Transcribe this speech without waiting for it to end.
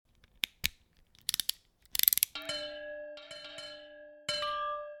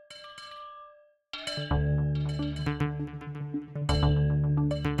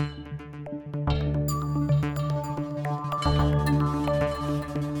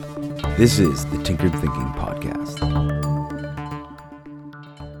This is the Tinkered Thinking Podcast.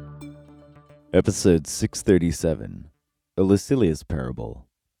 Episode 637, A Lucilius Parable,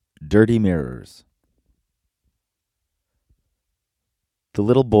 Dirty Mirrors. The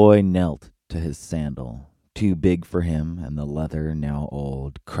little boy knelt to his sandal, too big for him, and the leather, now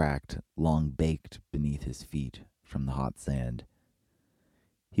old, cracked, long baked beneath his feet from the hot sand.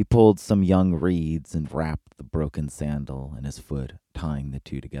 He pulled some young reeds and wrapped the broken sandal in his foot, tying the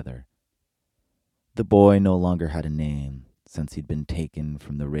two together. The boy no longer had a name, since he'd been taken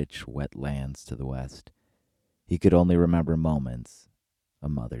from the rich, wet lands to the west. He could only remember moments, a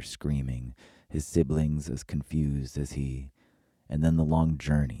mother screaming, his siblings as confused as he, and then the long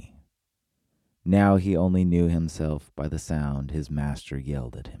journey. Now he only knew himself by the sound his master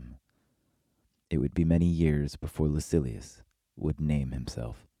yelled at him. It would be many years before Lucilius would name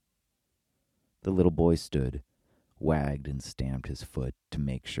himself. The little boy stood, wagged and stamped his foot to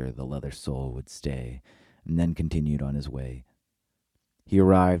make sure the leather sole would stay, and then continued on his way. He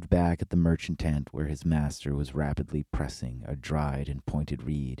arrived back at the merchant tent where his master was rapidly pressing a dried and pointed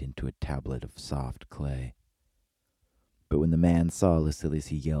reed into a tablet of soft clay. But when the man saw Lucilius,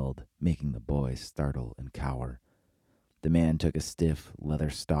 he yelled, making the boy startle and cower. The man took a stiff leather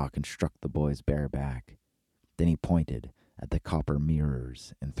stalk and struck the boy's bare back. Then he pointed at the copper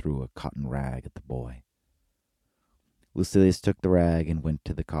mirrors and threw a cotton rag at the boy. Lucilius took the rag and went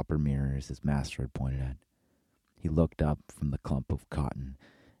to the copper mirrors his master had pointed at. He looked up from the clump of cotton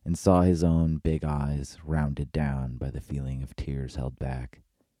and saw his own big eyes rounded down by the feeling of tears held back.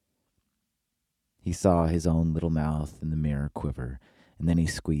 He saw his own little mouth in the mirror quiver, and then he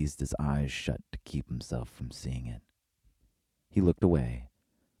squeezed his eyes shut to keep himself from seeing it. He looked away,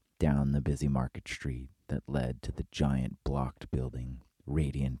 down the busy market street that led to the giant blocked building,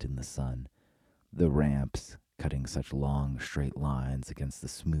 radiant in the sun, the ramps cutting such long, straight lines against the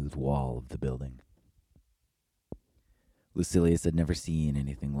smooth wall of the building. Lucilius had never seen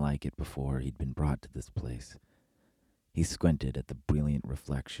anything like it before he'd been brought to this place. He squinted at the brilliant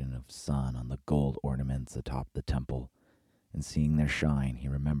reflection of sun on the gold ornaments atop the temple, and seeing their shine, he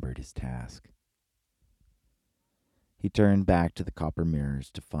remembered his task. He turned back to the copper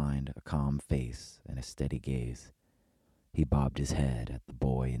mirrors to find a calm face and a steady gaze. He bobbed his head at the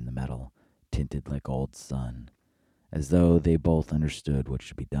boy in the metal, tinted like old sun, as though they both understood what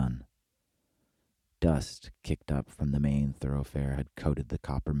should be done. Dust kicked up from the main thoroughfare had coated the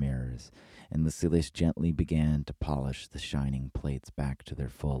copper mirrors, and Lucilius gently began to polish the shining plates back to their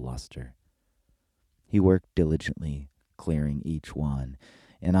full luster. He worked diligently, clearing each one,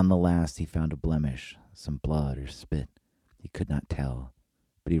 and on the last he found a blemish, some blood or spit. He could not tell,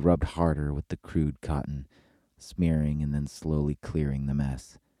 but he rubbed harder with the crude cotton, smearing and then slowly clearing the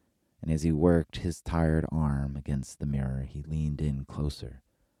mess. And as he worked his tired arm against the mirror, he leaned in closer.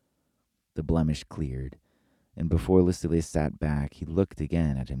 The blemish cleared, and before Lucilius sat back, he looked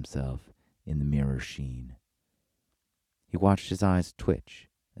again at himself in the mirror sheen. He watched his eyes twitch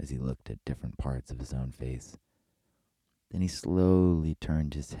as he looked at different parts of his own face. Then he slowly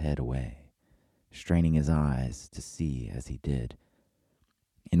turned his head away, straining his eyes to see as he did.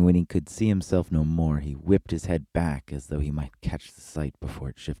 And when he could see himself no more, he whipped his head back as though he might catch the sight before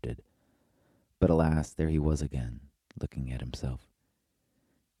it shifted. But alas, there he was again, looking at himself.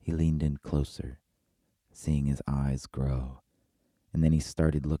 He leaned in closer, seeing his eyes grow, and then he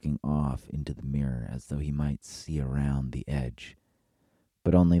started looking off into the mirror as though he might see around the edge.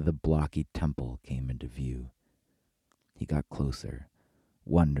 But only the blocky temple came into view. He got closer,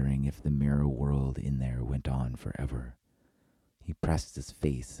 wondering if the mirror world in there went on forever. He pressed his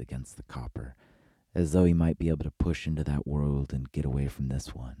face against the copper, as though he might be able to push into that world and get away from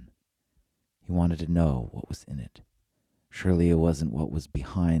this one. He wanted to know what was in it. Surely it wasn't what was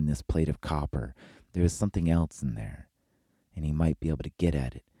behind this plate of copper. There was something else in there, and he might be able to get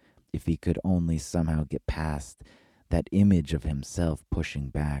at it if he could only somehow get past that image of himself pushing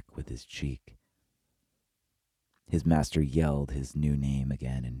back with his cheek. His master yelled his new name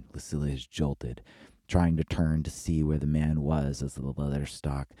again, and Lucilius jolted, trying to turn to see where the man was as the leather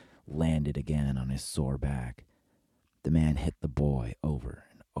stalk landed again on his sore back. The man hit the boy over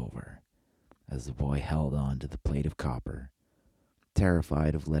and over, as the boy held on to the plate of copper,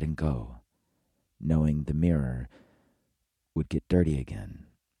 terrified of letting go, knowing the mirror would get dirty again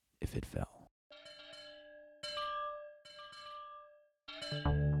if it fell.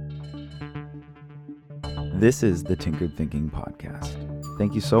 This is the Tinkered Thinking Podcast.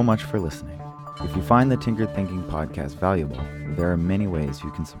 Thank you so much for listening. If you find the Tinkered Thinking Podcast valuable, there are many ways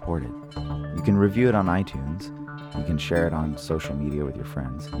you can support it. You can review it on iTunes. You can share it on social media with your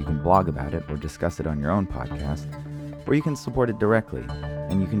friends. You can blog about it or discuss it on your own podcast. or you can support it directly,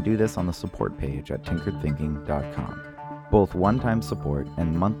 and you can do this on the support page at tinkeredthinking.com. Both one-time support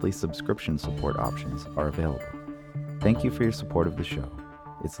and monthly subscription support options are available. Thank you for your support of the show.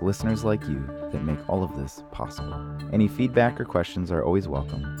 It's listeners like you that make all of this possible. Any feedback or questions are always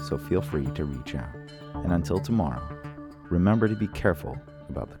welcome, so feel free to reach out. And until tomorrow, remember to be careful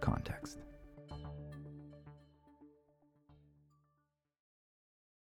about the context.